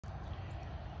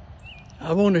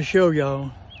I want to show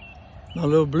y'all my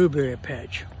little blueberry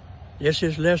patch. This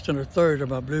is less than a third of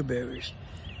my blueberries,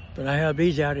 but I have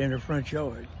these out in the front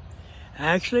yard.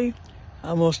 Actually,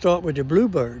 I'm gonna start with the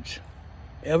bluebirds.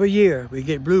 Every year we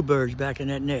get bluebirds back in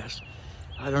that nest.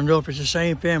 I don't know if it's the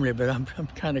same family, but I'm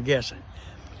kind of guessing.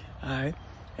 All right,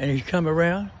 and you come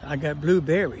around, I got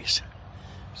blueberries.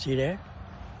 See that?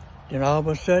 Then all of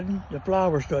a sudden, the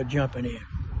flowers start jumping in.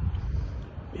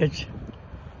 It's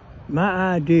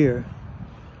my idea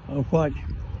of what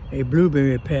a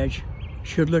blueberry patch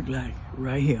should look like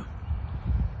right here.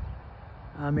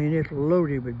 I mean, it's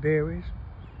loaded with berries.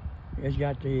 It's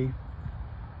got the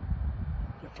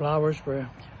flowers for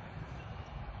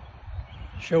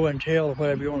show and tell, or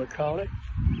whatever you want to call it.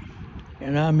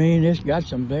 And I mean, it's got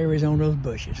some berries on those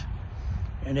bushes.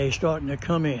 And they're starting to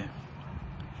come in.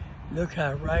 Look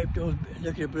how ripe those,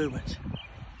 look at the blue ones.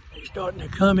 They're starting to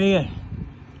come in.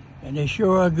 And they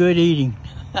sure are good eating.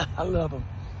 I love them.